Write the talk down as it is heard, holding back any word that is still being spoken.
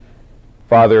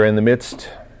Father, in the midst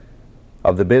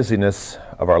of the busyness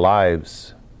of our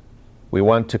lives, we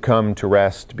want to come to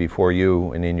rest before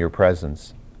you and in your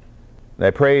presence. And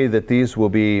I pray that these will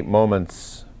be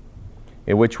moments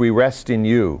in which we rest in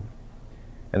you,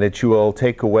 and that you will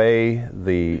take away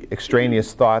the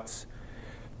extraneous thoughts,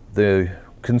 the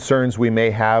concerns we may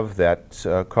have that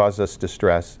cause us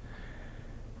distress,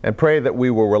 and pray that we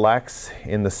will relax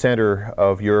in the center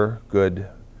of your good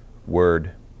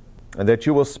word, and that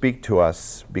you will speak to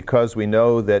us, because we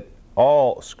know that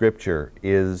all Scripture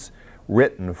is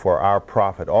written for our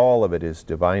profit. All of it is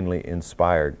divinely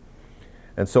inspired.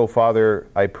 And so, Father,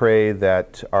 I pray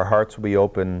that our hearts will be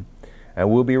open and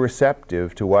we'll be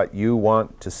receptive to what you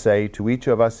want to say to each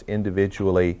of us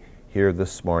individually here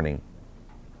this morning.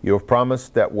 You have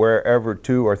promised that wherever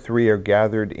 2 or 3 are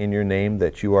gathered in your name,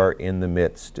 that you are in the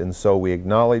midst. And so we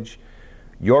acknowledge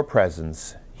your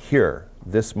presence here,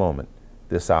 this moment,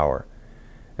 this hour.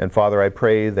 And Father, I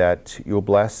pray that you'll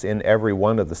bless in every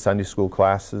one of the Sunday school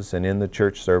classes and in the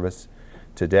church service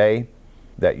today,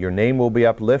 that your name will be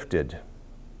uplifted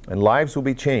and lives will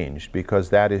be changed, because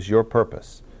that is your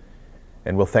purpose.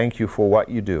 And we'll thank you for what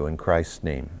you do in Christ's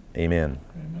name. Amen.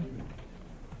 Amen.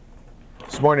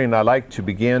 This morning I'd like to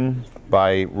begin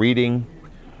by reading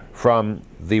from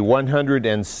the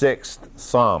 106th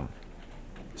Psalm.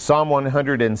 Psalm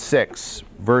 106,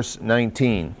 verse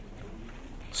 19.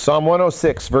 Psalm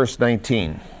 106, verse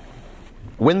 19.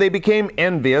 When they became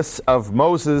envious of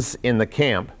Moses in the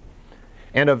camp,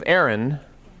 and of Aaron,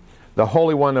 the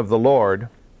Holy One of the Lord,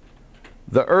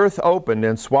 the earth opened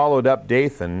and swallowed up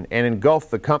Dathan, and engulfed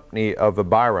the company of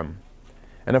Abiram.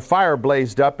 And a fire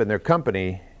blazed up in their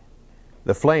company,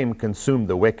 the flame consumed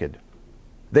the wicked.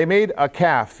 They made a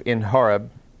calf in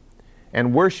Horeb,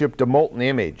 and worshipped a molten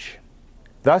image.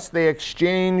 Thus they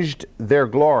exchanged their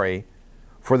glory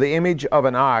for the image of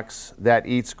an ox that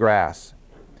eats grass.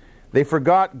 They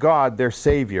forgot God their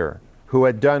Savior, who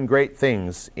had done great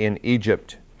things in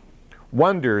Egypt,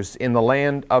 wonders in the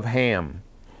land of Ham,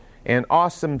 and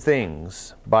awesome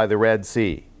things by the Red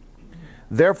Sea.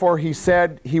 Therefore he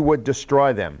said he would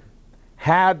destroy them,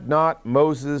 had not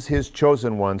Moses his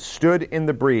chosen one stood in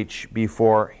the breach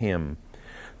before him,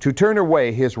 to turn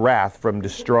away his wrath from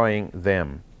destroying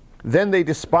them. Then they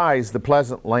despised the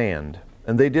pleasant land,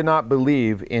 and they did not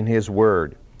believe in his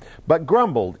word, but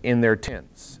grumbled in their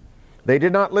tents. They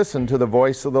did not listen to the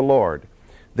voice of the Lord.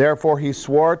 Therefore he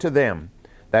swore to them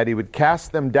that he would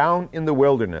cast them down in the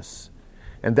wilderness,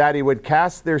 and that he would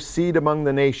cast their seed among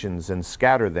the nations and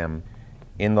scatter them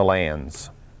in the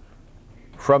lands.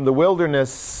 From the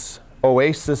wilderness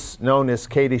oasis known as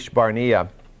Kadesh Barnea,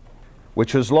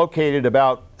 which was located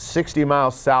about 60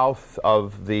 miles south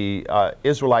of the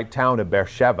Israelite town of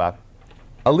Beersheba,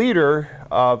 a leader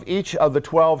of each of the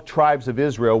 12 tribes of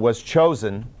Israel was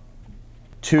chosen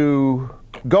to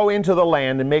go into the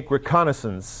land and make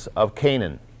reconnaissance of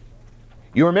Canaan.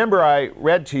 You remember I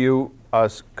read to you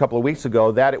a couple of weeks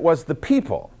ago that it was the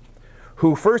people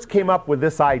who first came up with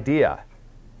this idea.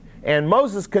 And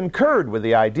Moses concurred with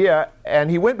the idea,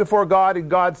 and he went before God, and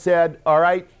God said, all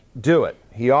right, do it.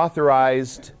 He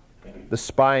authorized the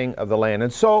spying of the land.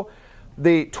 And so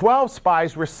the 12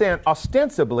 spies were sent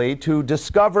ostensibly to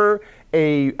discover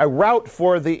a route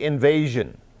for the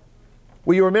invasion.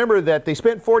 Well, you remember that they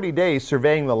spent 40 days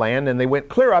surveying the land, and they went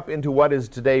clear up into what is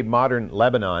today modern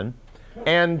Lebanon.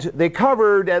 And they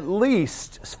covered at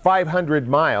least 500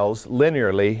 miles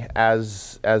linearly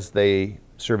as they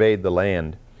surveyed the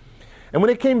land. And when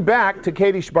they came back to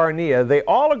Kadesh Barnea, they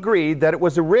all agreed that it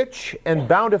was a rich and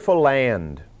bountiful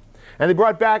land. And they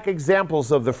brought back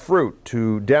examples of the fruit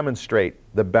to demonstrate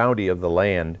the bounty of the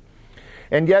land.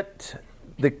 And yet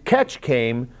the catch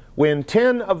came when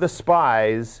 10 of the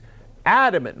spies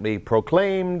adamantly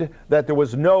proclaimed that there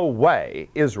was no way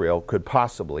Israel could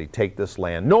possibly take this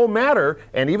land. No matter,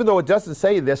 and even though it doesn't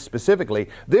say this specifically,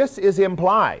 this is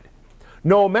implied.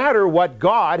 No matter what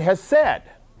God has said,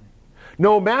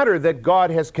 no matter that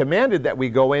God has commanded that we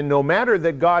go in, no matter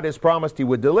that God has promised he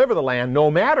would deliver the land,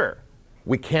 no matter,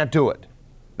 we can't do it.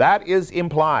 That is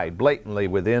implied blatantly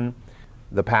within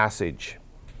the passage.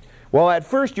 Well, at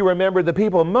first you remember the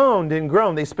people moaned and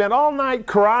groaned. They spent all night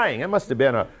crying. It must have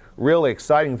been a really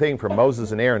exciting thing for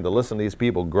Moses and Aaron to listen to these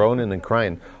people groaning and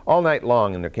crying all night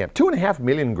long in their camp. 2.5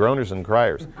 million groaners and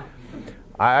criers.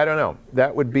 I don't know.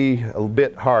 That would be a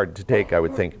bit hard to take, I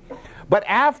would think. But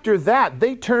after that,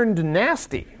 they turned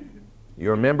nasty.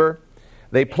 You remember?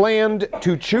 They planned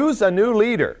to choose a new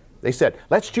leader. They said,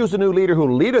 let's choose a new leader who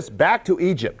will lead us back to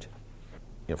Egypt.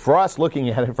 You know, for us, looking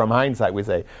at it from hindsight, we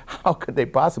say, how could they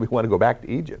possibly want to go back to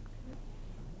Egypt?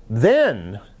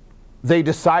 Then They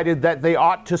decided that they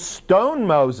ought to stone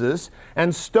Moses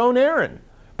and stone Aaron.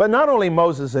 But not only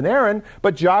Moses and Aaron,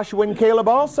 but Joshua and Caleb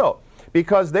also,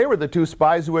 because they were the two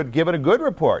spies who had given a good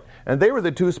report. And they were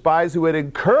the two spies who had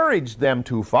encouraged them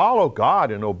to follow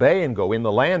God and obey and go in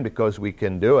the land because we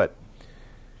can do it.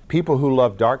 People who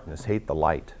love darkness hate the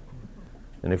light.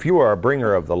 And if you are a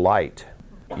bringer of the light,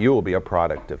 you will be a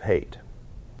product of hate.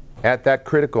 At that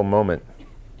critical moment,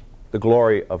 the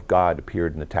glory of God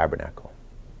appeared in the tabernacle.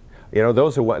 You know,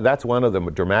 that's one of the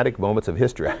dramatic moments of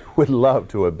history I would love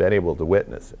to have been able to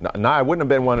witness. Now I wouldn't have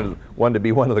been one to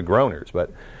be one of the groaners, but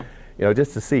you know,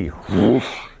 just to see, and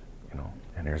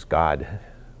there's God.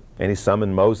 And he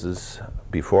summoned Moses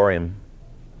before him,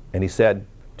 and he said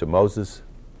to Moses,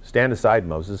 "Stand aside,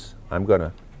 Moses. I'm going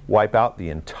to wipe out the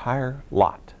entire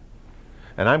lot.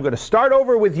 And I'm going to start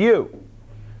over with you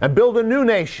and build a new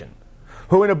nation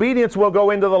who in obedience will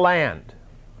go into the land."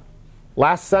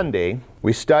 Last Sunday,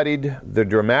 we studied the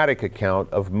dramatic account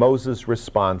of Moses'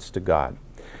 response to God.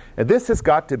 And this has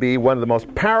got to be one of the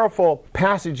most powerful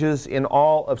passages in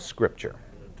all of Scripture.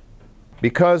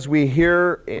 Because we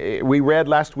read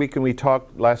last week and we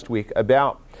talked last week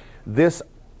about this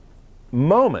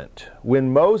moment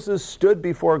when Moses stood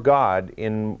before God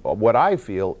in what I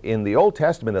feel, in the Old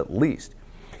Testament at least,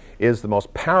 is the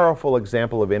most powerful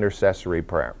example of intercessory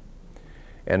prayer.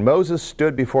 And Moses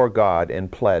stood before God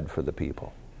and pled for the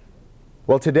people.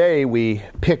 Well, today we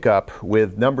pick up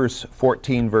with Numbers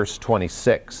 14, verse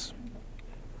 26.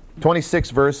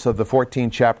 26th verse of the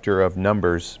 14th chapter of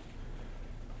Numbers,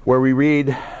 where we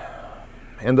read,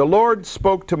 "And the Lord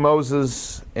spoke to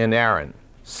Moses and Aaron,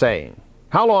 saying,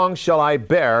 How long shall I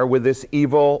bear with this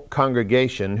evil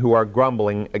congregation who are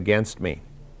grumbling against me?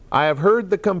 I have heard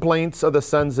the complaints of the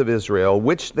sons of Israel,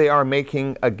 which they are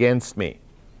making against me.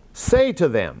 Say to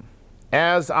them,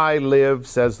 As I live,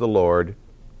 says the Lord,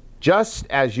 just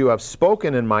as you have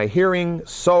spoken in my hearing,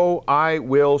 so I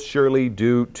will surely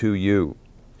do to you.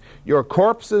 Your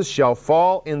corpses shall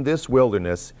fall in this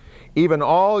wilderness, even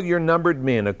all your numbered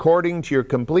men, according to your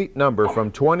complete number,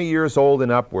 from 20 years old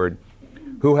and upward,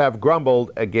 who have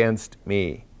grumbled against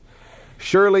me.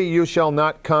 Surely you shall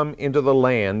not come into the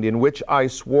land in which I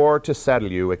swore to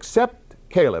settle you, except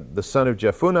Caleb the son of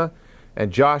Jephunneh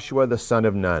and Joshua the son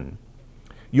of Nun.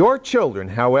 Your children,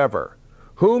 however,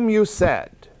 whom you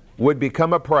said would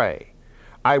become a prey,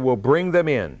 I will bring them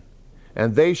in,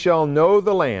 and they shall know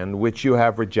the land which you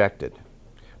have rejected.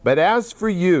 But as for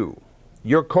you,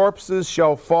 your corpses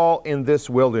shall fall in this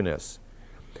wilderness,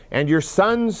 and your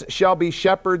sons shall be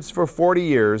shepherds for 40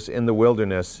 years in the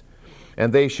wilderness,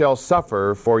 and they shall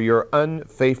suffer for your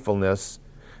unfaithfulness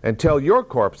until your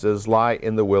corpses lie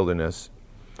in the wilderness.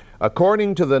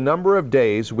 According to the number of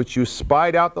days which you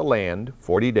spied out the land,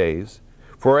 40 days,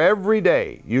 for every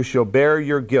day you shall bear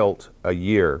your guilt a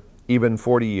year, even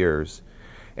 40 years,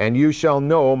 and you shall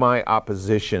know my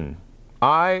opposition.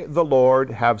 I, the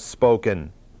Lord, have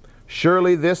spoken.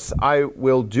 Surely this I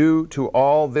will do to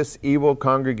all this evil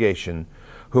congregation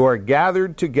who are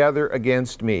gathered together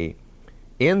against me.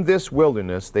 In this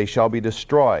wilderness they shall be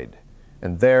destroyed,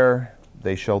 and there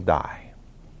they shall die."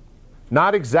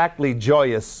 Not exactly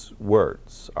joyous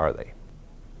words, are they?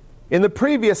 In the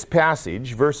previous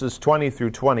passage, verses 20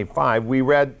 through 25, we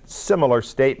read similar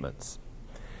statements.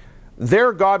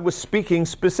 There God was speaking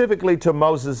specifically to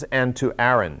Moses and to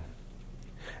Aaron,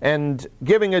 and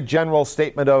giving a general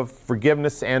statement of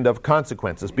forgiveness and of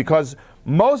consequences, because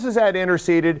Moses had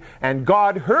interceded and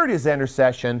God heard his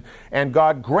intercession and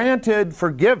God granted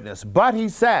forgiveness. But he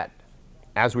said,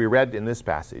 as we read in this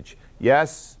passage,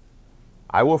 yes,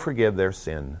 I will forgive their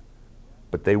sin,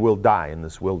 but they will die in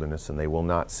this wilderness and they will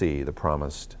not see the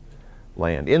promised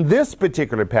land. In this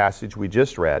particular passage we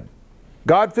just read,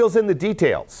 God fills in the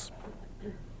details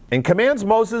and commands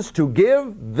Moses to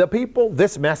give the people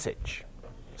this message.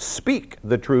 Speak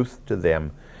the truth to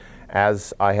them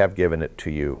as I have given it to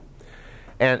you.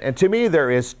 And to me there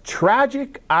is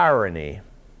tragic irony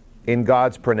in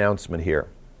God's pronouncement here.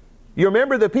 You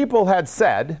remember the people had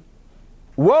said,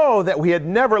 woe that we had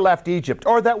never left Egypt,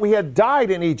 or that we had died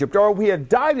in Egypt, or we had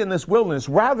died in this wilderness,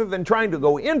 rather than trying to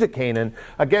go into Canaan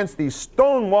against these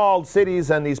stone-walled cities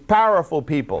and these powerful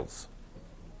peoples.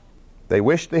 They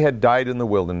wished they had died in the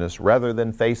wilderness rather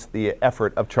than face the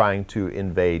effort of trying to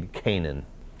invade Canaan.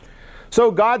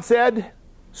 So God said,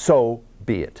 so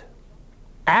be it.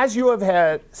 As you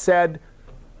have said,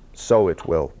 so it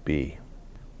will be.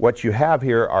 What you have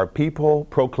here are people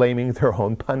proclaiming their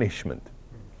own punishment.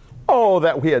 Oh,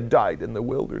 that we had died in the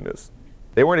wilderness.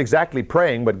 They weren't exactly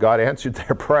praying, but God answered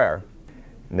their prayer.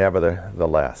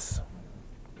 Nevertheless,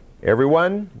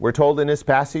 everyone, we're told in this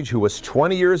passage, who was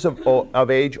 20 years of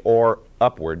age or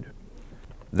upward,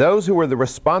 those who were the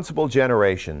responsible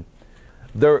generation,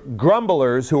 the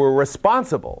grumblers who were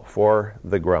responsible for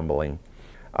the grumbling,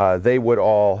 they would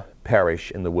all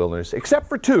perish in the wilderness, except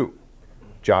for two,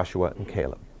 Joshua and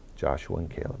Caleb. Joshua and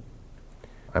Caleb.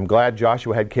 I'm glad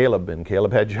Joshua had Caleb and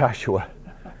Caleb had Joshua.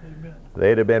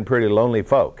 They'd have been pretty lonely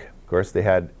folk. Of course, they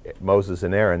had Moses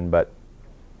and Aaron, but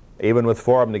even with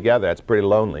four of them together, that's pretty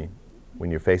lonely when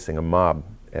you're facing a mob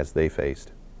as they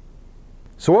faced.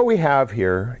 So what we have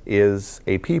here is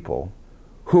a people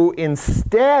who,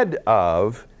 instead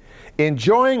of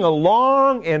enjoying a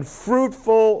long and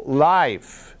fruitful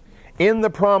life in the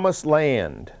promised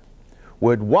land,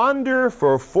 would wander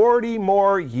for 40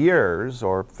 more years,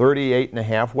 or 38 and a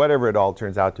half, whatever it all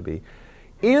turns out to be,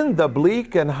 in the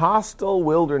bleak and hostile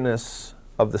wilderness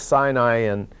of the Sinai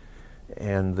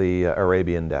and the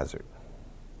Arabian desert,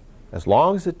 as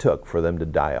long as it took for them to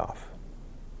die off.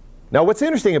 Now, what's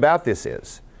interesting about this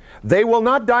is they will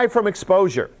not die from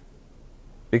exposure,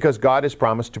 because God has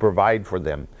promised to provide for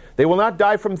them. They will not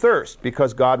die from thirst,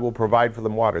 because God will provide for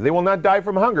them water. They will not die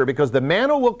from hunger, because the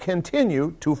manna will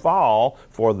continue to fall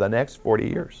for the next 40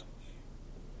 years.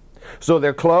 So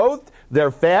they're clothed,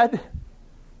 they're fed.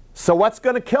 So what's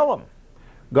going to kill them?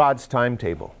 God's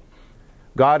timetable.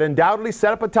 God undoubtedly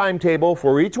set up a timetable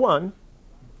for each one.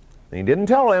 And He didn't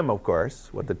tell them, of course,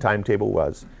 what the timetable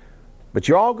was. But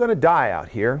you're all going to die out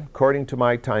here according to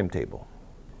my timetable.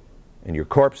 And your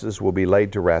corpses will be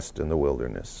laid to rest in the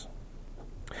wilderness.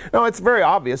 Now, it's very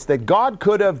obvious that God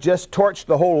could have just torched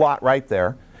the whole lot right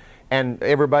there, and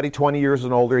everybody 20 years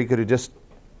and older, He could have just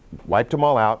wiped them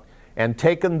all out and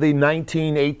taken the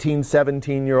 19, 18,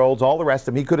 17-year-olds, all the rest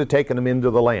of them, He could have taken them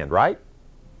into the land, right?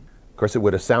 Of course, it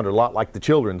would have sounded a lot like the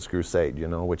Children's Crusade,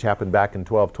 which happened back in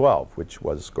 1212, which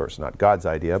was, of course, not God's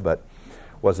idea, but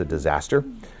was a disaster.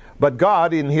 But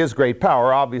God, in His great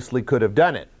power, obviously could have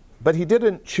done it. But He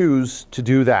didn't choose to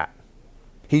do that.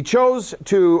 He chose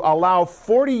to allow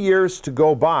 40 years to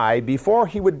go by before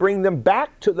He would bring them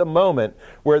back to the moment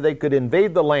where they could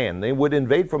invade the land. They would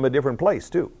invade from a different place,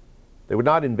 too. They would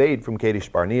not invade from Kadesh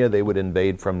Barnea. They would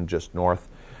invade from just north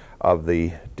of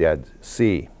the Dead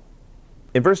Sea.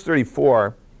 In verse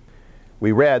 34,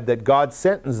 we read that God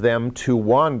sentenced them to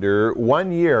wander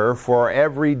 1 year for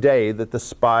every day that the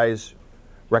spies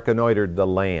reconnoitered the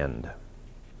land.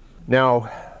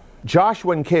 Now,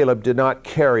 Joshua and Caleb did not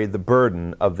carry the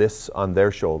burden of this on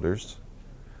their shoulders.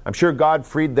 I'm sure God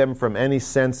freed them from any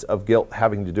sense of guilt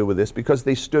having to do with this, because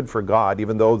they stood for God,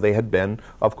 even though they had been,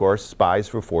 of course, spies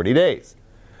for 40 days.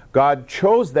 God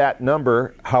chose that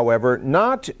number, however,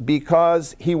 not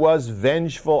because He was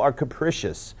vengeful or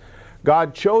capricious.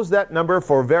 God chose that number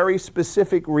for very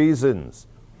specific reasons.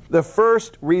 The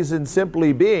first reason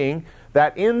simply being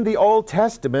that in the Old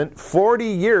Testament, 40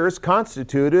 years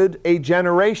constituted a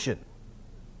generation.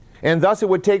 And thus it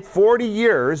would take 40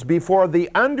 years before the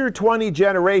under 20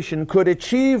 generation could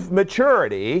achieve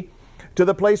maturity to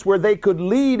the place where they could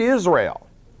lead Israel,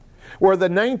 where the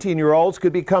 19-year-olds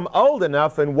could become old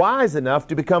enough and wise enough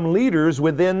to become leaders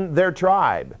within their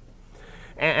tribe,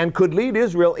 and could lead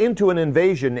Israel into an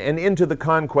invasion and into the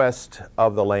conquest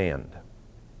of the land.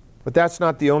 But that's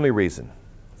not the only reason.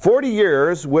 40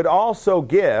 years would also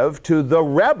give to the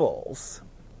rebels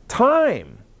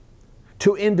time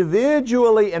to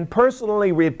individually and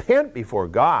personally repent before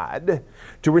God,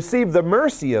 to receive the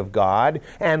mercy of God,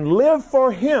 and live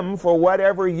for Him for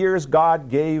whatever years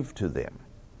God gave to them.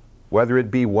 Whether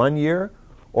it be 1 year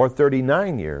or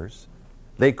 39 years,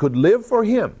 they could live for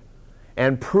Him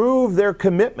and prove their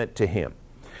commitment to Him.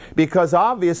 Because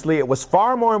obviously it was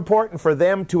far more important for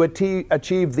them to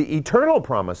achieve the eternal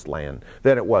promised land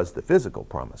than it was the physical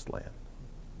promised land.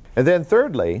 And then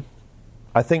thirdly,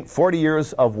 I think 40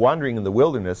 years of wandering in the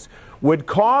wilderness would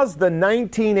cause the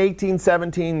 19, 18,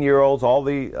 17-year-olds, all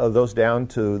those down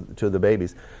to the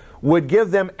babies, would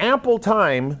give them ample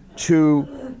time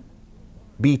to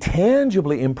be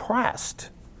tangibly impressed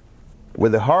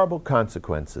with the horrible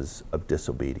consequences of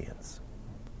disobedience.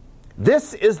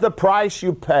 This is the price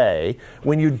you pay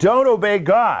when you don't obey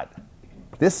God.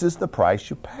 This is the price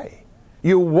you pay.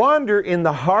 You wander in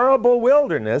the horrible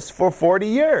wilderness for 40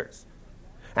 years.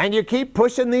 And you keep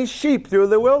pushing these sheep through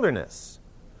the wilderness.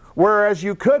 Whereas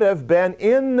you could have been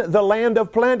in the land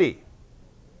of plenty,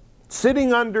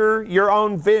 sitting under your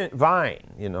own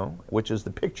vine, which is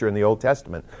the picture in the Old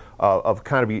Testament of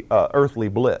kind of earthly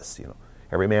bliss.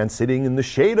 Every man sitting in the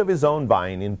shade of his own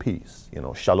vine in peace,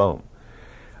 shalom.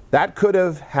 That could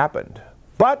have happened,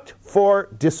 but for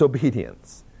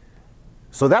disobedience.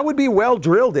 So that would be well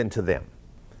drilled into them.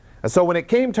 And so when it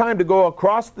came time to go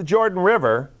across the Jordan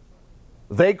River,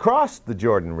 they crossed the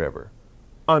Jordan River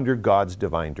under God's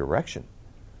divine direction.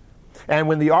 And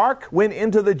when the ark went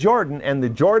into the Jordan and the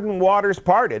Jordan waters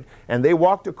parted and they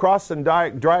walked across some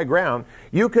dry ground,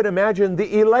 you could imagine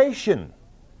the elation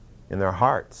in their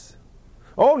hearts.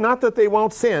 Oh, not that they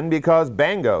won't sin, because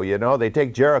bango, they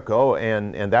take Jericho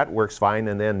and that works fine,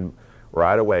 and then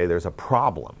right away there's a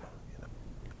problem.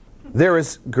 There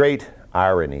is great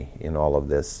irony in all of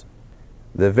this.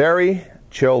 The very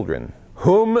children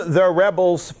whom the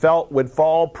rebels felt would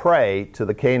fall prey to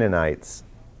the Canaanites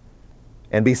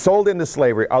and be sold into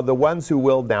slavery are the ones who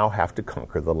will now have to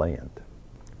conquer the land.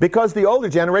 Because the older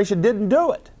generation didn't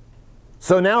do it.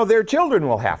 So now their children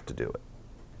will have to do it.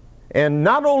 And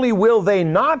not only will they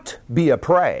not be a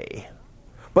prey,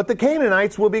 but the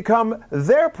Canaanites will become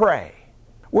their prey,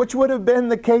 which would have been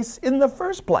the case in the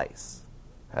first place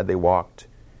had they walked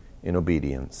in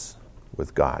obedience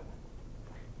with God.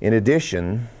 In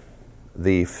addition,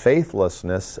 the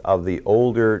faithlessness of the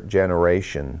older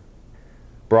generation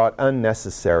brought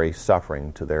unnecessary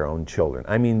suffering to their own children.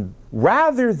 I mean,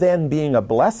 rather than being a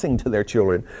blessing to their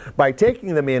children by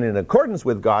taking them in accordance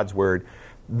with God's word,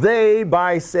 they,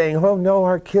 by saying, oh no,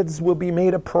 our kids will be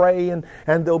made a prey and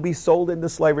they'll be sold into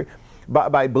slavery,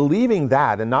 by believing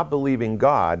that and not believing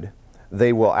God,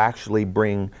 they will actually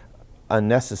bring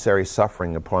unnecessary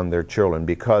suffering upon their children,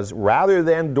 because rather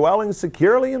than dwelling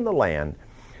securely in the land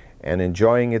and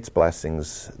enjoying its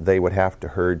blessings, they would have to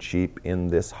herd sheep in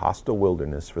this hostile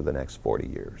wilderness for the next 40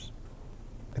 years.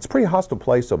 It's a pretty hostile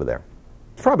place over there.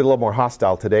 It's probably a little more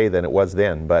hostile today than it was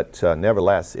then, but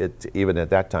nevertheless, it even at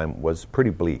that time was pretty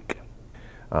bleak.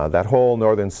 That whole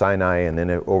northern Sinai and then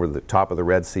over the top of the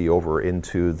Red Sea over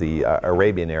into the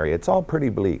Arabian area, it's all pretty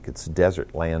bleak. It's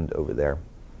desert land over there.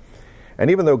 And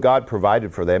even though God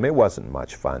provided for them, it wasn't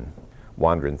much fun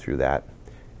wandering through that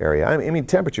area. I mean,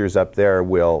 temperatures up there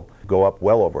will go up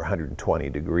well over 120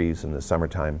 degrees in the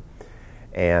summertime.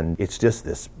 And it's just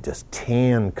this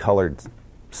tan-colored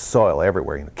soil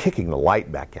everywhere, kicking the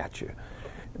light back at you.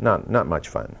 Not much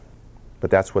fun. But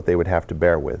that's what they would have to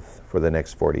bear with for the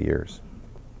next 40 years.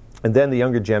 And then the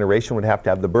younger generation would have to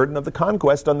have the burden of the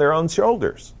conquest on their own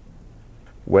shoulders.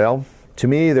 Well, to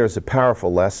me, there's a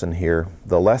powerful lesson here,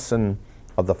 the lesson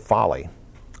of the folly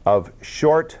of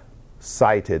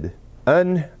short-sighted,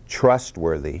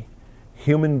 untrustworthy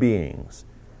human beings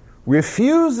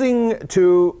refusing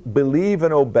to believe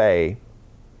and obey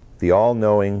the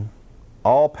all-knowing,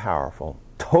 all-powerful,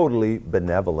 totally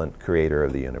benevolent creator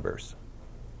of the universe.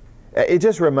 It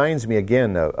just reminds me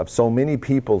again of so many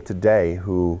people today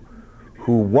who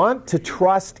want to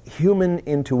trust human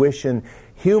intuition,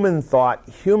 human thought,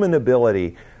 human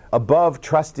ability above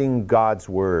trusting God's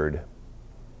word.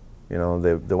 They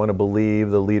want to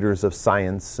believe the leaders of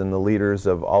science and the leaders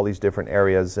of all these different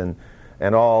areas and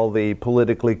all the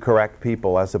politically correct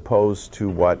people as opposed to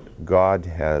what God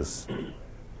has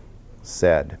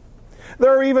said.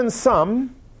 There are even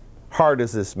some, hard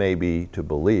as this may be to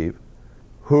believe,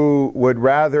 who would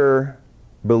rather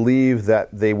believe that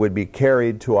they would be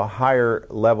carried to a higher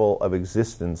level of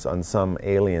existence on some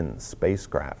alien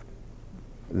spacecraft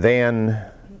than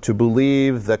to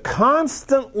believe the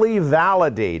constantly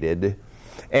validated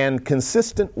and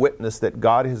consistent witness that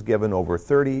God has given over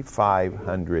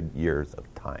 3,500 years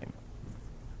of time.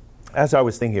 As I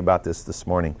was thinking about this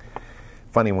morning,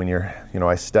 funny when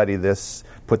I study this,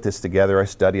 put this together, I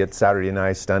study it Saturday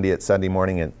night, study it Sunday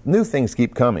morning, and new things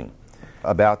keep coming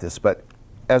about this. But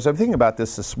as I'm thinking about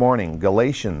this morning,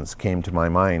 Galatians came to my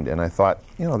mind, and I thought,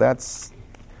 that's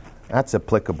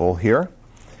applicable here.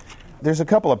 There's a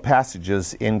couple of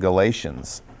passages in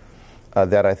Galatians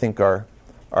that I think are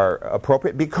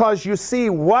appropriate, because you see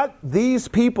what these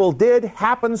people did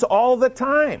happens all the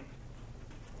time.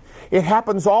 It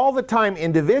happens all the time,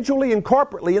 individually and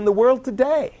corporately in the world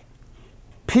today.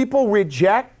 People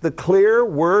reject the clear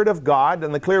word of God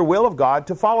and the clear will of God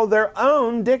to follow their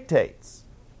own dictates.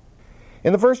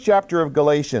 In the first chapter of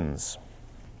Galatians,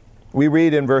 we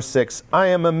read in verse 6, I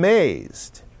am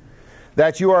amazed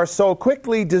that you are so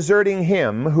quickly deserting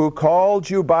him who called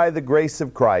you by the grace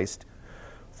of Christ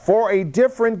for a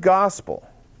different gospel,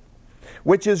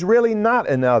 which is really not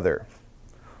another.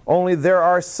 Only there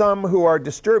are some who are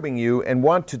disturbing you and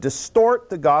want to distort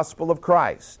the gospel of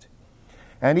Christ.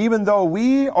 And even though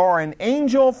we or an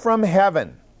angel from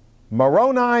heaven,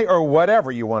 Moroni or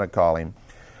whatever you want to call him,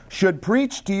 should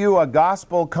preach to you a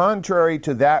gospel contrary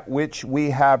to that which we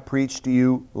have preached to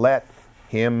you, let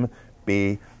him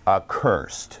be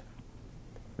accursed.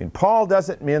 I mean, Paul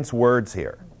doesn't mince words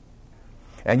here.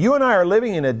 And you and I are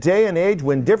living in a day and age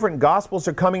when different gospels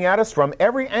are coming at us from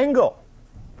every angle.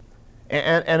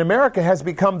 And America has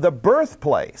become the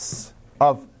birthplace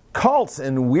of cults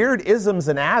and weird isms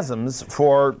and asms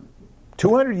for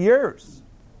 200 years.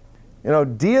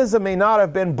 Deism may not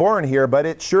have been born here, but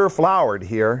it sure flowered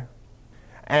here.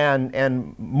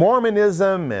 And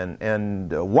Mormonism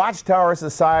and Watchtower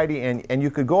Society, and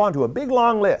you could go on to a big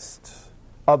long list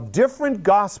of different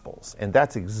gospels, and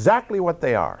that's exactly what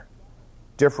they are.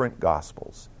 Different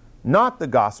gospels. Not the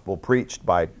gospel preached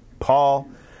by Paul,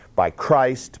 by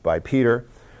Christ, by Peter,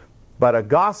 but a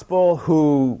gospel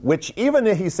which even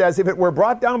he says, if it were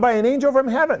brought down by an angel from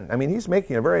heaven, he's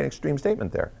making a very extreme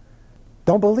statement there.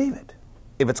 Don't believe it.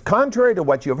 If it's contrary to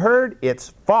what you've heard,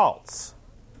 it's false.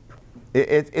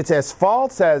 It's as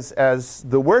false as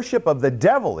the worship of the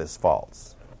devil is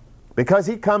false, because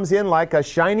he comes in like a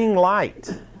shining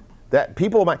light that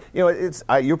people might,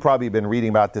 you've probably been reading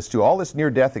about this too, all this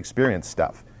near-death experience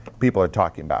stuff people are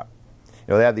talking about.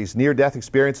 They have these near-death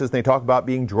experiences, and they talk about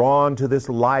being drawn to this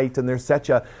light, and there's such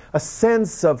a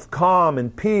sense of calm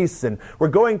and peace, and we're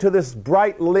going to this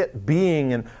bright lit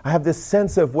being, and I have this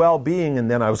sense of well-being, and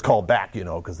then I was called back,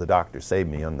 because the doctor saved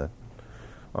me on the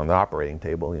operating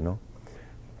table,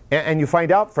 And you find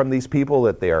out from these people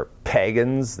that they are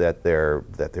pagans, that they're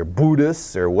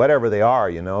Buddhists, or whatever they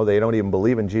are, they don't even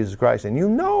believe in Jesus Christ. And you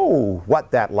know what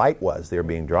that light was they're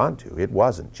being drawn to. It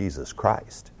wasn't Jesus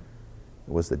Christ.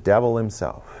 It was the devil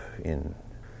himself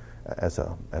as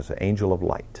an angel of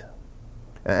light.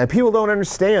 And people don't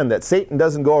understand that Satan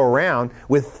doesn't go around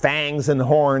with fangs and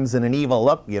horns and an evil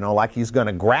look, like he's going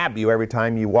to grab you every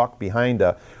time you walk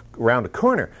around a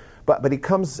corner. But he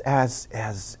comes as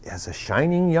a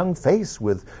shining young face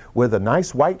with a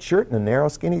nice white shirt and a narrow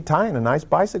skinny tie and a nice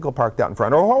bicycle parked out in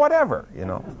front, or whatever,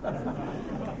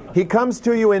 He comes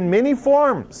to you in many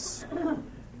forms.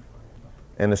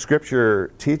 And the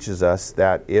Scripture teaches us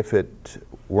that if it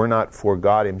were not for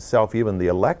God himself, even the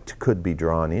elect could be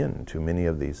drawn in to many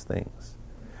of these things.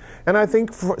 And I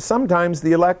think sometimes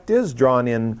the elect is drawn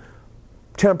in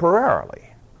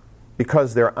temporarily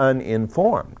because they're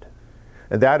uninformed.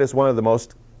 And that is one of the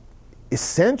most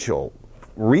essential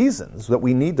reasons that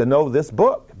we need to know this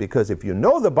book. Because if you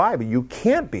know the Bible, you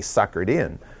can't be suckered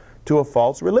in to a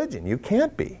false religion. You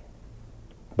can't be.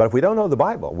 But if we don't know the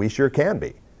Bible, we sure can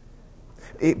be.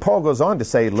 Paul goes on to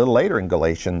say a little later in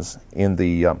Galatians, in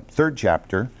the 3rd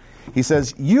chapter, he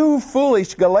says, "You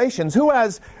foolish Galatians, who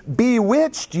has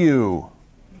bewitched you?"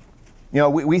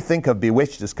 We think of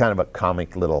bewitched as kind of a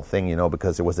comic little thing,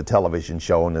 because there was a television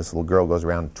show and this little girl goes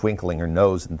around twinkling her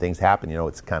nose and things happen.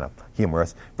 It's kind of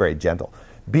humorous, very gentle.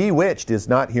 Bewitched is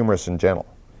not humorous and gentle.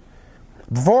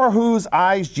 "For whose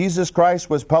eyes Jesus Christ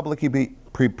was publicly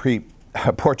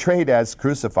portrayed as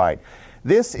crucified.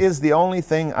 This is the only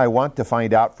thing I want to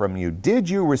find out from you. Did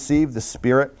you receive the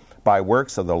Spirit by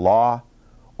works of the law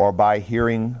or by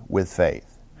hearing with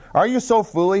faith? Are you so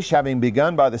foolish, having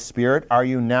begun by the Spirit, are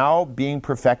you now being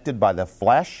perfected by the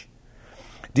flesh?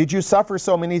 Did you suffer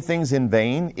so many things in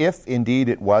vain, if indeed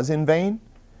it was in vain?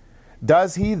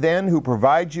 Does he then who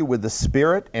provides you with the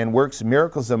Spirit and works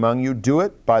miracles among you do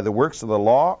it by the works of the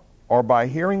law or by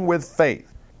hearing with faith?"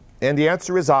 And the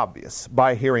answer is obvious,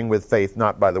 by hearing with faith,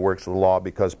 not by the works of the law,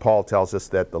 because Paul tells us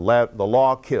that the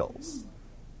law kills.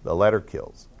 The letter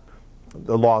kills.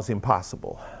 The law is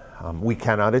impossible. We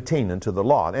cannot attain unto the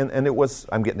law. And it was,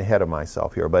 I'm getting ahead of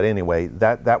myself here, but anyway,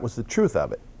 that was the truth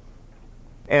of it.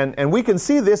 And we can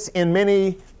see this in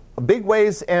many big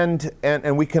ways, and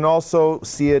we can also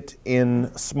see it in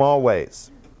small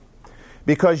ways.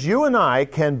 Because you and I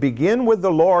can begin with the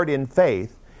Lord in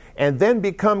faith, and then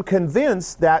become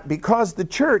convinced that because the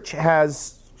church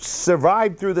has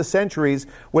survived through the centuries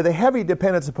with a heavy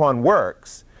dependence upon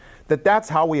works, that's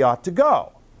how we ought to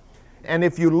go. And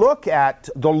if you look at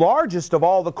the largest of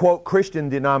all the, quote, Christian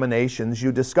denominations,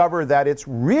 you discover that it's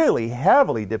really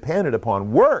heavily dependent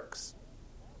upon works.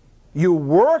 You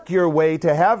work your way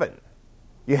to heaven.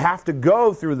 You have to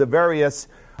go through the various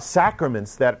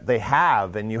sacraments that they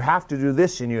have, and you have to do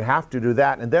this and you have to do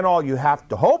that, and then all you have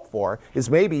to hope for is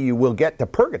maybe you will get to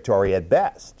purgatory at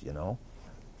best,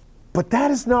 But that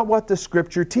is not what the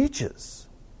Scripture teaches.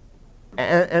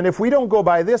 And if we don't go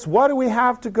by this, what do we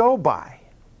have to go by?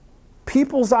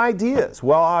 People's ideas.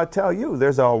 Well, I'll tell you,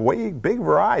 there's a big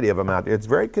variety of them out there. It's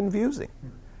very confusing.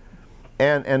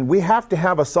 And we have to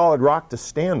have a solid rock to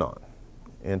stand on.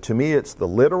 And to me, it's the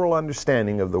literal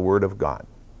understanding of the Word of God.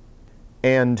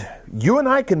 And you and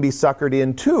I can be suckered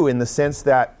in too, in the sense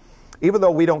that even though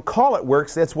we don't call it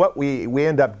works, that's what we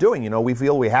end up doing. We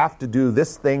feel we have to do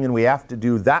this thing and we have to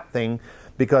do that thing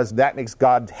because that makes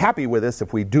God happy with us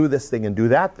if we do this thing and do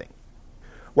that thing.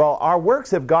 Well, our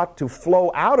works have got to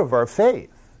flow out of our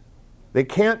faith. They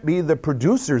can't be the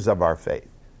producers of our faith.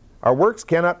 Our works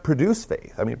cannot produce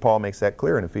faith. Paul makes that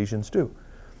clear in Ephesians 2.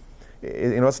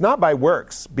 It's not by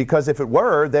works, because if it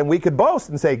were, then we could boast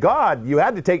and say, God, you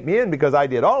had to take me in because I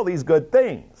did all these good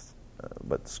things.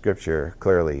 But Scripture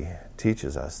clearly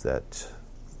teaches us that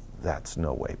that's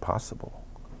no way possible.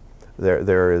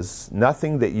 There is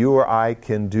nothing that you or I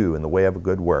can do in the way of a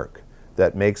good work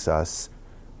that makes us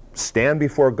stand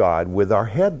before God with our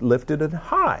head lifted and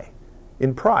high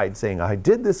in pride, saying, I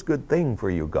did this good thing for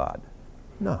you, God.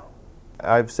 No.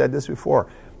 I've said this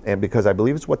before, and because I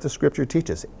believe it's what the Scripture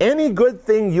teaches. Any good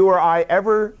thing you or I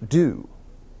ever do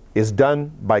is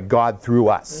done by God through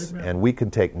us, Amen. And we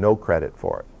can take no credit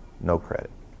for it. No credit.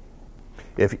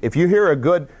 If you hear a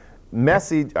good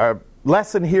message,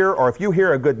 lesson here, or if you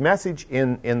hear a good message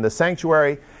in the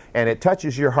sanctuary and it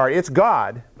touches your heart, it's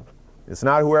God. It's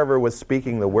not whoever was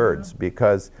speaking the words,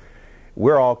 because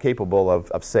we're all capable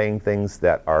of saying things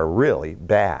that are really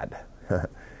bad.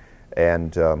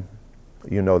 And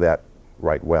you know that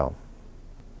right well.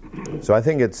 So I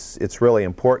think it's really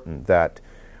important that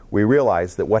we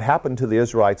realize that what happened to the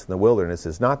Israelites in the wilderness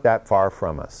is not that far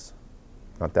from us.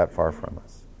 Not that far from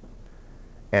us.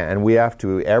 And we have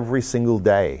to, every single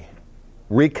day,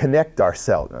 reconnect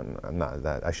ourselves.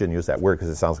 I shouldn't use that word because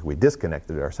it sounds like we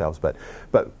disconnected ourselves, but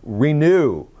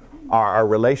renew our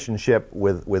relationship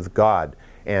with God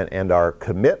and our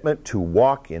commitment to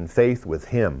walk in faith with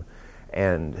Him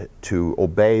and to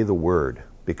obey the Word,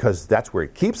 because that's where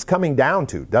it keeps coming down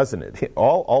to, doesn't it?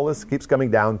 All this keeps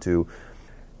coming down to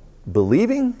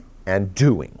believing and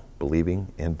doing. Believing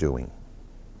and doing.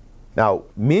 Now,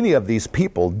 many of these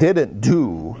people didn't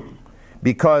do,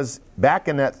 because back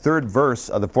in that 3rd verse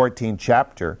of the 14th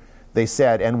chapter, they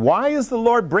said, and why is the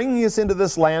Lord bringing us into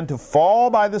this land to fall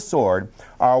by the sword?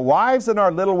 Our wives and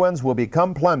our little ones will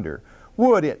become plunder.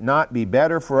 Would it not be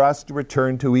better for us to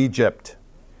return to Egypt?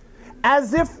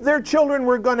 As if their children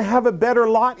were going to have a better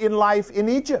lot in life in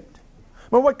Egypt.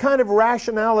 Well, what kind of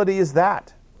rationality is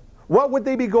that? What would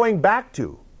they be going back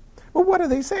to? Well, what are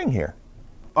they saying here?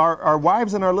 Our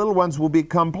wives and our little ones will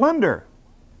become plunder,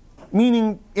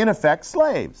 meaning, in effect,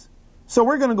 slaves. So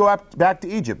we're going to go back to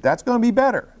Egypt. That's going to be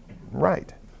better.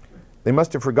 Right. They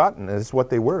must have forgotten that's what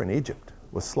they were in Egypt,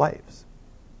 was slaves.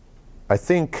 I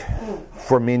think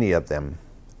for many of them,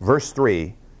 verse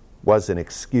 3 was an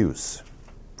excuse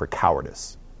for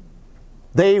cowardice.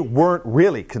 They weren't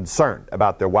really concerned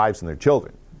about their wives and their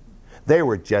children. They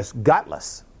were just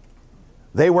gutless.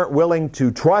 They weren't willing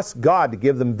to trust God to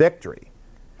give them victory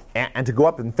and to go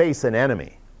up and face an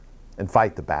enemy and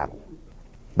fight the battle.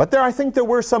 But I think there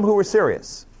were some who were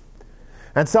serious,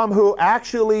 and some who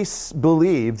actually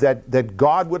believed that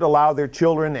God would allow their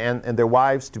children and their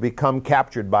wives to become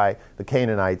captured by the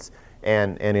Canaanites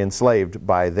and enslaved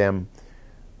by them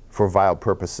for vile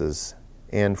purposes.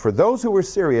 And for those who were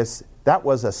serious, that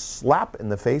was a slap in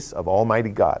the face of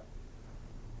Almighty God,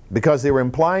 because they were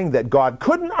implying that God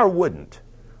couldn't or wouldn't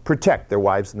protect their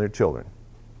wives and their children.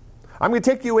 I'm going to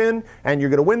take you in, and you're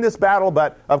going to win this battle,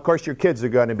 but of course your kids are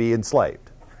going to be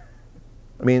enslaved.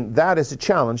 I mean, that is a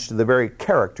challenge to the very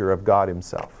character of God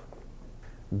Himself.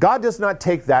 God does not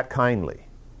take that kindly.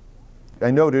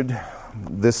 I noted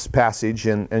this passage,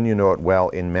 and you know it well,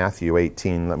 in Matthew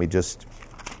 18. Let me just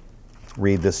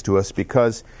read this to us,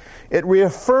 because it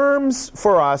reaffirms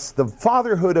for us the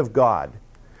fatherhood of God.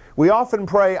 We often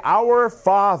pray, Our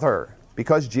Father,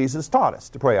 because Jesus taught us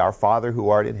to pray, Our Father who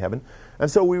art in heaven. And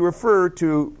so we refer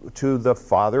to the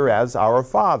Father as our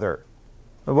Father.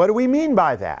 And what do we mean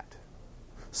by that?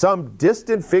 Some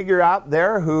distant figure out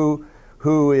there who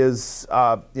is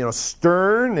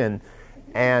stern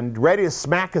and ready to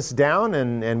smack us down,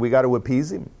 and we got to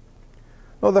appease Him?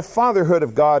 No, the fatherhood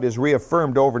of God is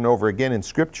reaffirmed over and over again in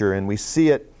Scripture, and we see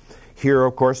it here,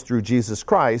 of course, through Jesus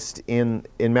Christ in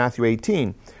Matthew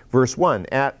 18, verse 1.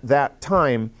 At that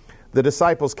time, the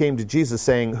disciples came to Jesus,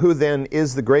 saying, Who then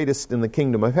is the greatest in the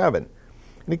kingdom of heaven?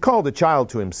 And He called a child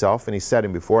to Himself, and He set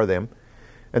him before them,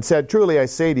 and said, Truly I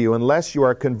say to you, unless you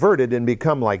are converted and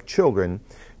become like children,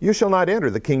 you shall not enter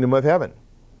the kingdom of heaven.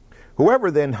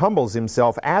 Whoever then humbles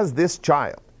himself as this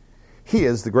child, he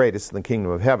is the greatest in the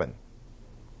kingdom of heaven.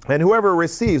 And whoever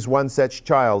receives one such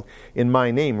child in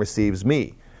my name receives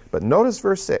me. But notice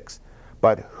verse 6,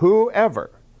 But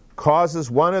whoever causes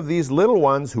one of these little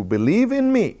ones who believe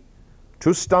in me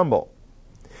to stumble,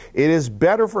 it is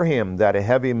better for him that a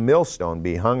heavy millstone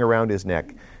be hung around his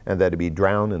neck and that he be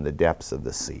drowned in the depths of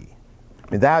the sea.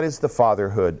 And that is the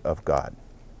fatherhood of God.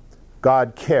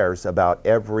 God cares about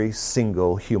every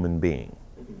single human being.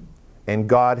 And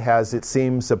God has, it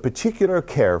seems, a particular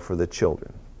care for the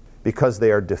children because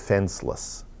they are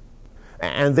defenseless.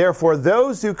 And therefore,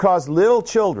 those who cause little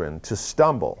children to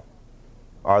stumble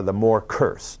are the more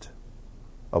cursed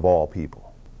of all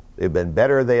people. It had been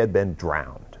better they had been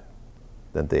drowned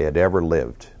than they had ever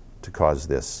lived to cause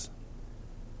this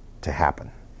to happen.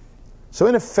 So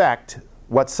in effect,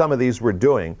 what some of these were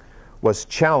doing was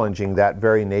challenging that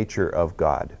very nature of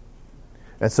God.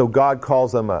 And so God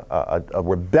calls them a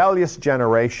rebellious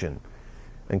generation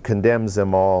and condemns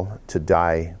them all to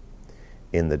die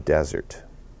in the desert.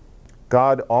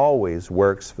 God always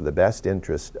works for the best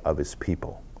interest of His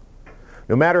people,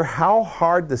 no matter how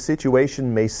hard the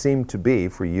situation may seem to be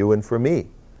for you and for me.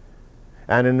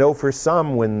 And I know for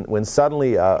some, when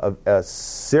suddenly a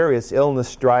serious illness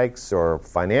strikes, or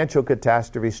financial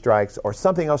catastrophe strikes, or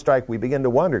something else strikes, we begin to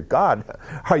wonder, God,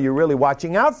 are you really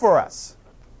watching out for us?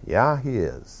 Yeah, He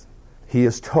is. He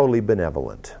is totally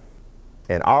benevolent.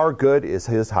 And our good is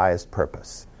His highest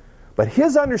purpose. But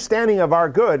His understanding of our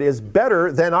good is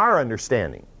better than our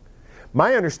understanding.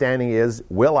 My understanding is,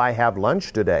 will I have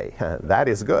lunch today? That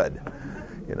is good.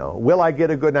 Will I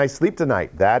get a good night's sleep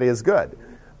tonight? That is good.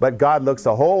 But God looks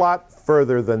a whole lot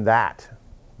further than that.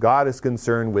 God is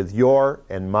concerned with your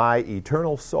and my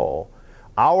eternal soul,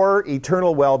 our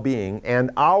eternal well-being,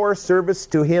 and our service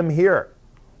to Him here,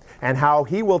 and how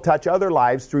He will touch other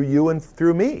lives through you and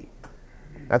through me.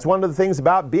 That's one of the things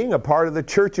about being a part of the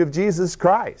Church of Jesus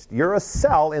Christ. You're a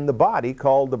cell in the body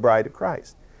called the Bride of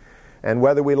Christ. And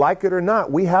whether we like it or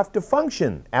not, we have to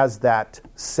function as that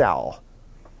cell.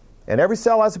 And every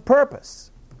cell has a purpose.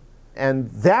 And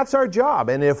that's our job.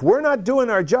 And if we're not doing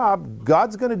our job,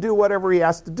 God's going to do whatever He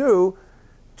has to do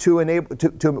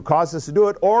to cause us to do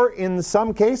it. Or in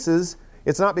some cases,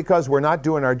 it's not because we're not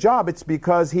doing our job. It's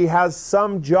because He has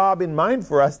some job in mind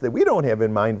for us that we don't have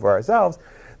in mind for ourselves,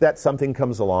 that something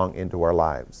comes along into our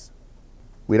lives.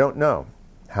 We don't know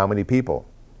how many people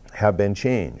have been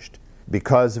changed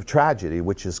because of tragedy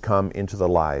which has come into the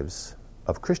lives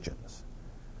of Christians.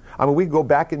 We go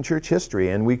back in church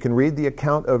history and we can read the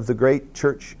account of the great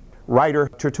church writer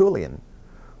Tertullian,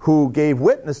 who gave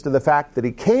witness to the fact that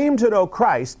he came to know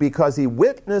Christ because he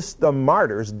witnessed the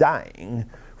martyrs dying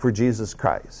for Jesus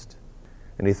Christ.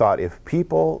 And he thought, if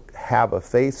people have a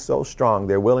faith so strong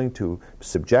they're willing to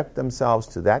subject themselves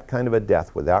to that kind of a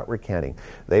death without recanting,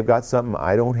 they've got something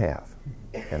I don't have,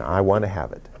 and I want to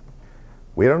have it.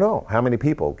 We don't know how many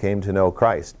people came to know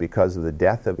Christ because of the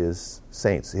death of His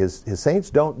saints. His saints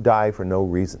don't die for no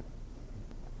reason.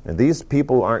 And these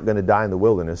people aren't going to die in the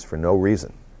wilderness for no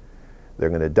reason. They're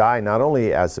going to die not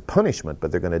only as a punishment, but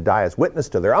they're going to die as witness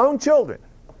to their own children.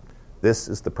 This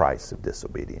is the price of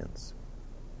disobedience.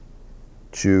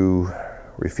 To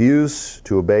refuse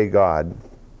to obey God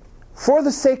for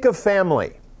the sake of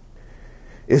family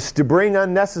is to bring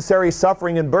unnecessary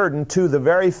suffering and burden to the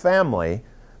very family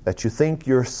that you think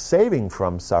you're saving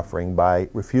from suffering by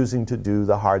refusing to do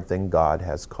the hard thing God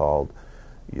has called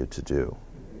you to do.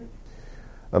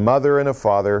 A mother and a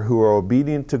father who are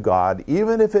obedient to God,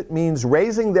 even if it means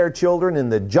raising their children in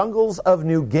the jungles of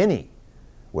New Guinea,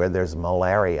 where there's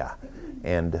malaria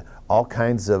and all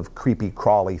kinds of creepy,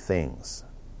 crawly things,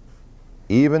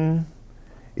 even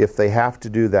if they have to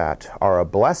do that, are a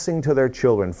blessing to their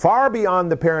children, far beyond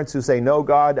the parents who say, no,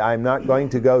 God, I'm not going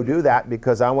to go do that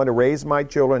because I want to raise my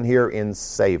children here in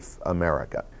safe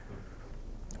America.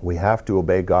 We have to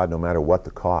obey God no matter what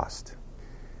the cost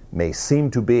may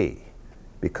seem to be,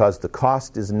 because the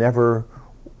cost is never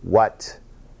what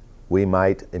we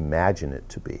might imagine it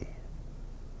to be.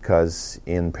 Because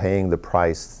in paying the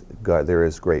price, God, there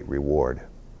is great reward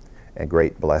and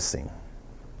great blessing.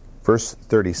 Verse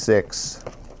 36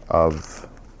 of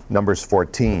Numbers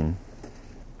 14.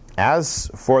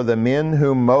 As for the men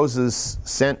whom Moses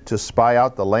sent to spy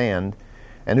out the land,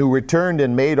 and who returned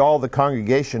and made all the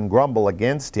congregation grumble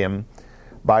against him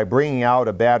by bringing out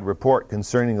a bad report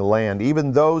concerning the land,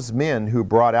 even those men who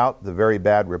brought out the very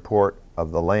bad report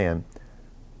of the land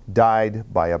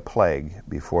died by a plague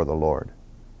before the Lord.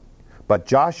 But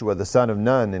Joshua the son of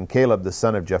Nun and Caleb the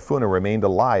son of Jephunneh remained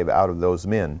alive out of those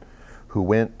men who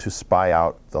went to spy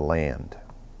out the land.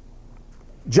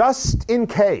 Just in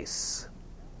case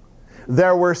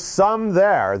there were some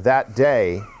there that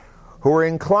day who were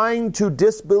inclined to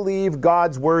disbelieve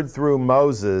God's word through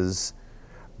Moses,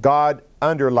 God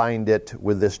underlined it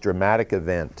with this dramatic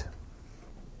event.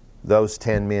 Those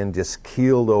 10 men just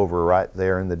keeled over right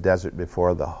there in the desert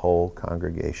before the whole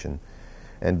congregation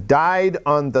and died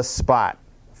on the spot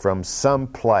from some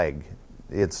plague.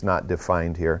 It's not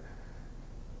defined here.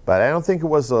 But I don't think it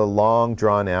was a long,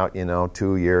 drawn-out,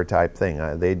 2-year type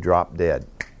thing. They dropped dead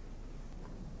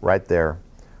right there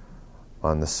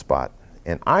on the spot.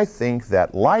 And I think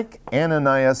that, like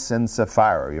Ananias and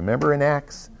Sapphira, you remember in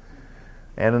Acts?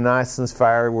 Ananias and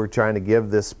Sapphira were trying to give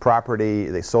this property.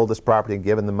 They sold this property and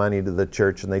given the money to the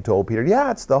church, and they told Peter,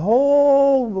 yeah, it's the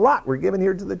whole lot we're giving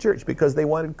here to the church, because they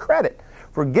wanted credit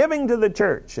for giving to the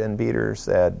church. And Peter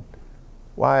said,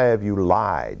 why have you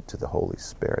lied to the Holy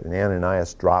Spirit? And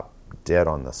Ananias dropped dead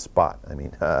on the spot. I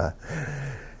mean,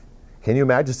 can you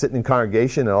imagine sitting in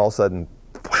congregation and all of a sudden,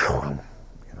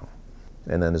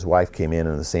 and then his wife came in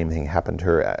and the same thing happened to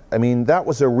her. I mean, that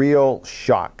was a real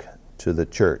shock to the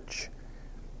church.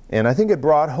 And I think it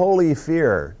brought holy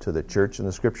fear to the church, and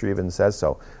the scripture even says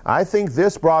so. I think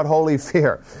this brought holy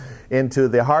fear into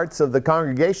the hearts of the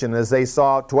congregation as they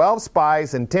saw 12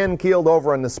 spies and 10 keeled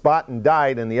over on the spot and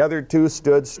died, and the other 2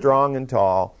 stood strong and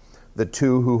tall. The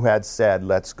 2 who had said,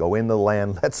 let's go in the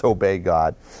land, let's obey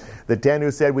God. The 10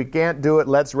 who said, we can't do it,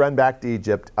 let's run back to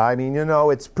Egypt. I mean,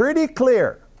 it's pretty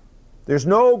clear. There's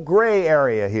no gray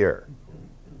area here.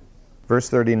 Verse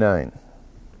 39.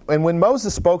 And when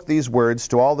Moses spoke these words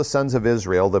to all the sons of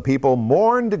Israel, the people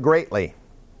mourned greatly.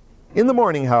 In the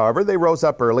morning, however, they rose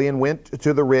up early and went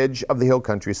to the ridge of the hill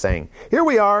country, saying, here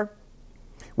we are.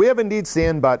 We have indeed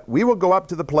sinned, but we will go up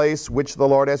to the place which the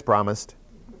Lord has promised.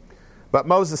 But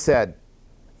Moses said,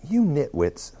 you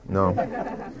nitwits. No.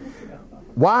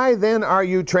 Why then are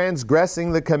you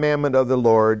transgressing the commandment of the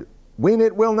Lord when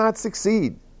it will not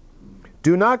succeed?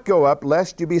 Do not go up,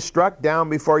 lest you be struck down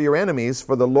before your enemies,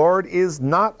 for the Lord is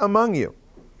not among you.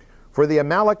 For the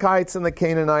Amalekites and the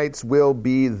Canaanites will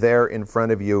be there in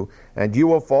front of you, and you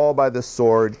will fall by the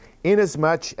sword,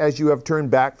 inasmuch as you have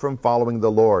turned back from following the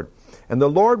Lord. And the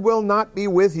Lord will not be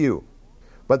with you.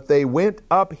 But they went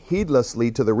up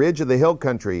heedlessly to the ridge of the hill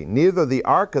country. Neither the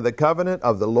ark of the covenant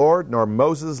of the Lord nor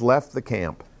Moses left the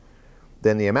camp.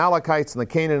 Then the Amalekites and the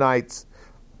Canaanites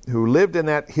who lived in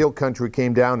that hill country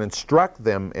came down and struck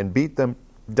them and beat them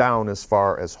down as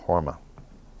far as Hormah.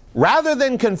 Rather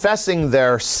than confessing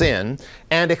their sin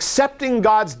and accepting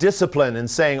God's discipline and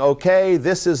saying, okay,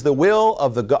 this is the will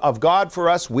of God for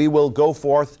us, we will go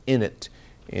forth in it,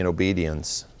 in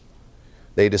obedience,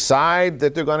 they decide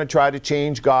that they're going to try to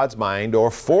change God's mind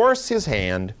or force His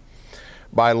hand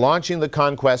by launching the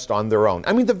conquest on their own.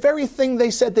 I mean, the very thing they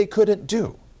said they couldn't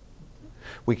do.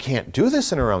 We can't do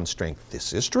this in our own strength.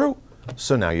 This is true.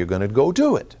 So now you're going to go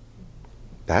do it.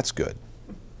 That's good.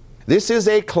 This is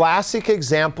a classic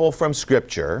example from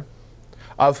Scripture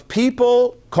of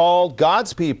people called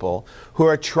God's people who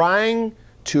are trying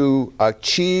to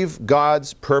achieve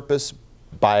God's purpose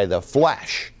by the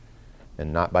flesh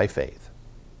and not by faith.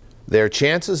 Their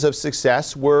chances of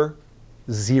success were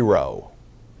 0.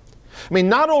 I mean,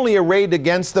 not only arrayed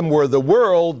against them were the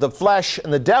world, the flesh,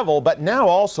 and the devil, but now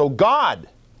also God.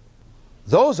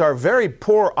 Those are very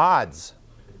poor odds.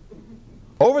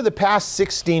 Over the past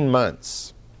 16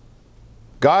 months,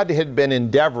 God had been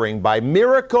endeavoring by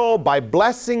miracle, by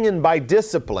blessing, and by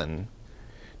discipline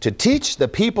to teach the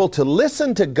people to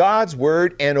listen to God's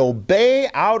word and obey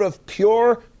out of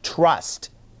pure trust.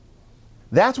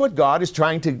 That's what God is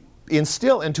trying to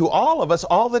instill into all of us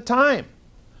all the time.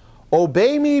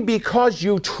 Obey me because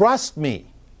you trust me.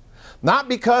 Not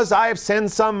because I have sent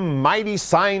some mighty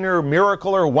sign or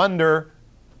miracle or wonder,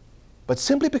 but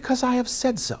simply because I have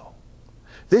said so.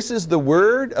 This is the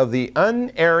word of the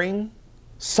unerring,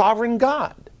 sovereign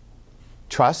God.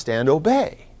 Trust and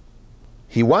obey.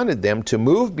 He wanted them to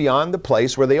move beyond the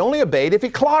place where they only obeyed if He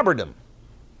clobbered them.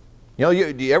 Do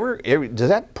you ever does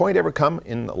that point ever come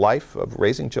in the life of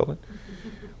raising children?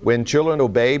 When children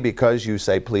obey because you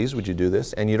say, please, would you do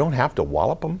this? And you don't have to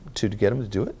wallop them to get them to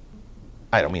do it.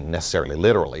 I don't mean necessarily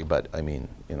literally, but I mean,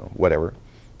 whatever,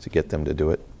 to get them to do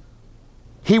it.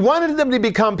 He wanted them to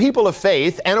become people of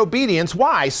faith and obedience.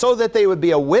 Why? So that they would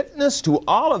be a witness to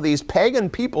all of these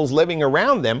pagan peoples living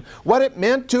around them what it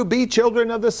meant to be children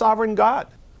of the sovereign God.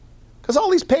 Because all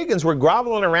these pagans were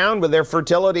groveling around with their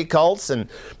fertility cults and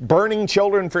burning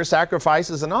children for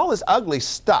sacrifices and all this ugly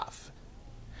stuff.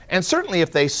 And certainly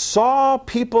if they saw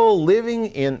people living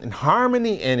in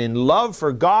harmony and in love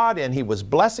for God and He was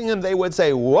blessing them, they would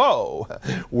say, whoa,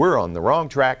 we're on the wrong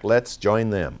track, let's join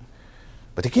them.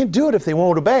 But they can't do it if they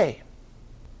won't obey.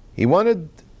 He wanted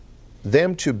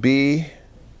them to be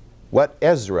what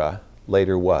Ezra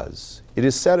later was. It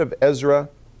is said of Ezra,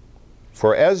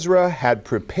 for Ezra had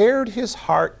prepared his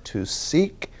heart to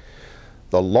seek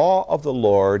the law of the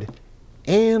Lord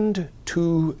and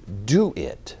to do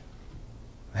it.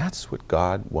 That's what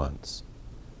God wants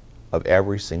of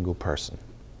every single person.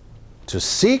 To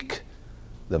seek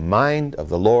the mind of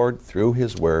the Lord through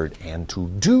His Word and to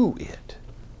do it.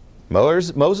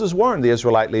 Moses warned the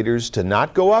Israelite leaders to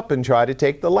not go up and try to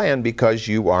take the land because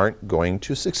you aren't going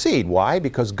to succeed. Why?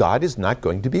 Because God is not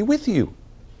going to be with you.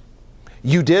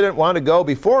 You didn't want to go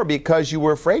before because you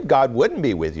were afraid God wouldn't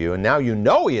be with you, and now you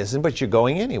know He isn't, but you're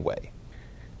going anyway.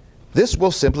 This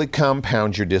will simply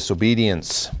compound your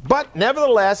disobedience. But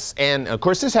nevertheless, and of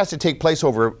course this has to take place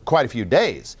over quite a few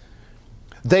days,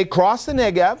 they cross the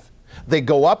Negev, they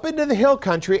go up into the hill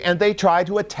country, and they try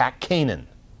to attack Canaan.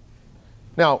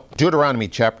 Now, Deuteronomy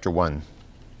chapter 1.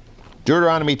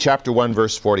 Deuteronomy chapter 1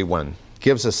 verse 41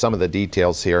 gives us some of the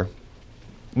details here.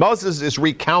 Moses is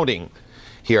recounting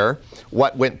here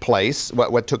what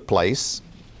took place.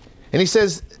 And he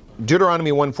says,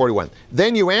 Deuteronomy 1:41,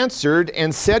 "Then you answered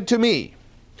and said to me,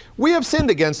 we have sinned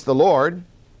against the Lord.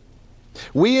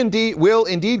 We will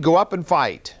indeed go up and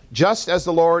fight, just as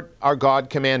the Lord our God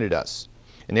commanded us.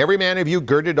 And every man of you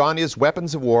girded on his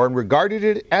weapons of war and regarded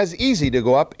it as easy to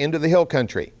go up into the hill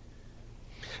country.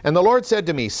 And the Lord said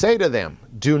to me, say to them,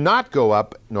 do not go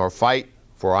up nor fight,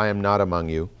 for I am not among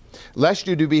you, lest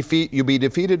you be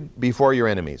defeated before your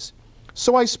enemies.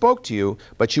 So I spoke to you,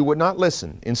 but you would not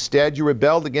listen. Instead, you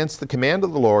rebelled against the command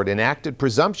of the Lord and acted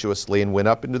presumptuously and went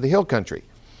up into the hill country.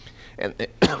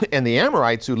 And the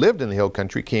Amorites who lived in the hill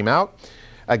country came out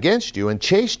against you and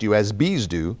chased you as bees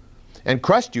do, and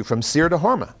crushed you from Seir to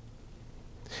Hormah.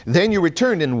 Then you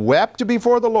returned and wept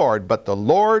before the Lord, but the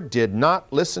Lord did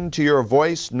not listen to your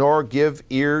voice nor give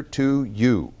ear to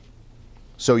you.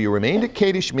 So you remained at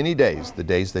Kadesh many days, the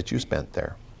days that you spent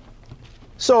there."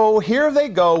 So here they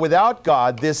go without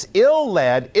God, this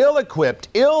ill-led, ill-equipped,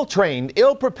 ill-trained,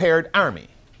 ill-prepared army.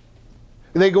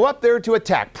 They go up there to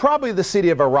attack, probably the city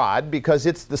of Arad, because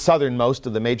it's the southernmost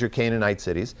of the major Canaanite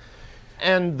cities.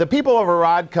 And the people of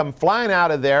Arad come flying out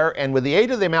of there, and with the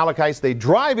aid of the Amalekites, they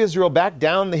drive Israel back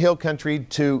down the hill country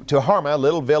to Hormah, a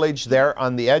little village there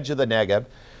on the edge of the Negev,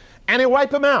 and they wipe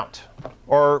them out,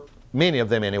 or many of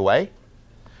them anyway.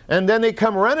 And then they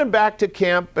come running back to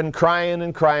camp and crying,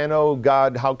 oh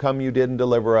God, how come you didn't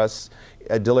deliver us,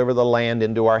 deliver the land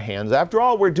into our hands? After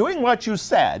all, we're doing what you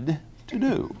said to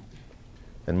do.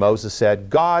 And Moses said,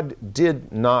 God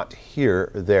did not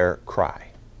hear their cry.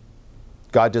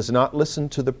 God does not listen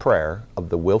to the prayer of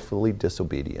the willfully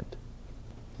disobedient.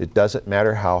 It doesn't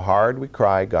matter how hard we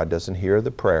cry, God doesn't hear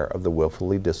the prayer of the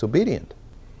willfully disobedient.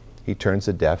 He turns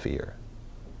a deaf ear.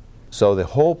 So the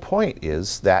whole point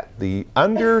is that the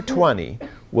under 20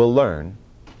 will learn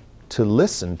to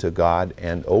listen to God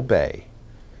and obey,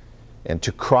 and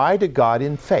to cry to God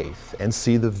in faith and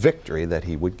see the victory that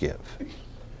He would give.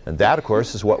 And that, of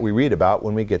course, is what we read about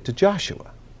when we get to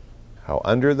Joshua. How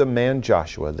under the man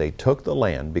Joshua they took the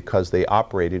land because they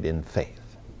operated in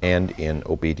faith and in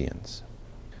obedience.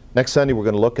 Next Sunday we're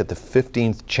going to look at the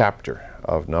 15th chapter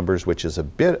of Numbers, which is a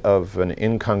bit of an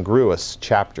incongruous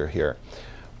chapter here,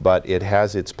 but it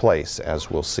has its place, as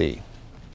we'll see.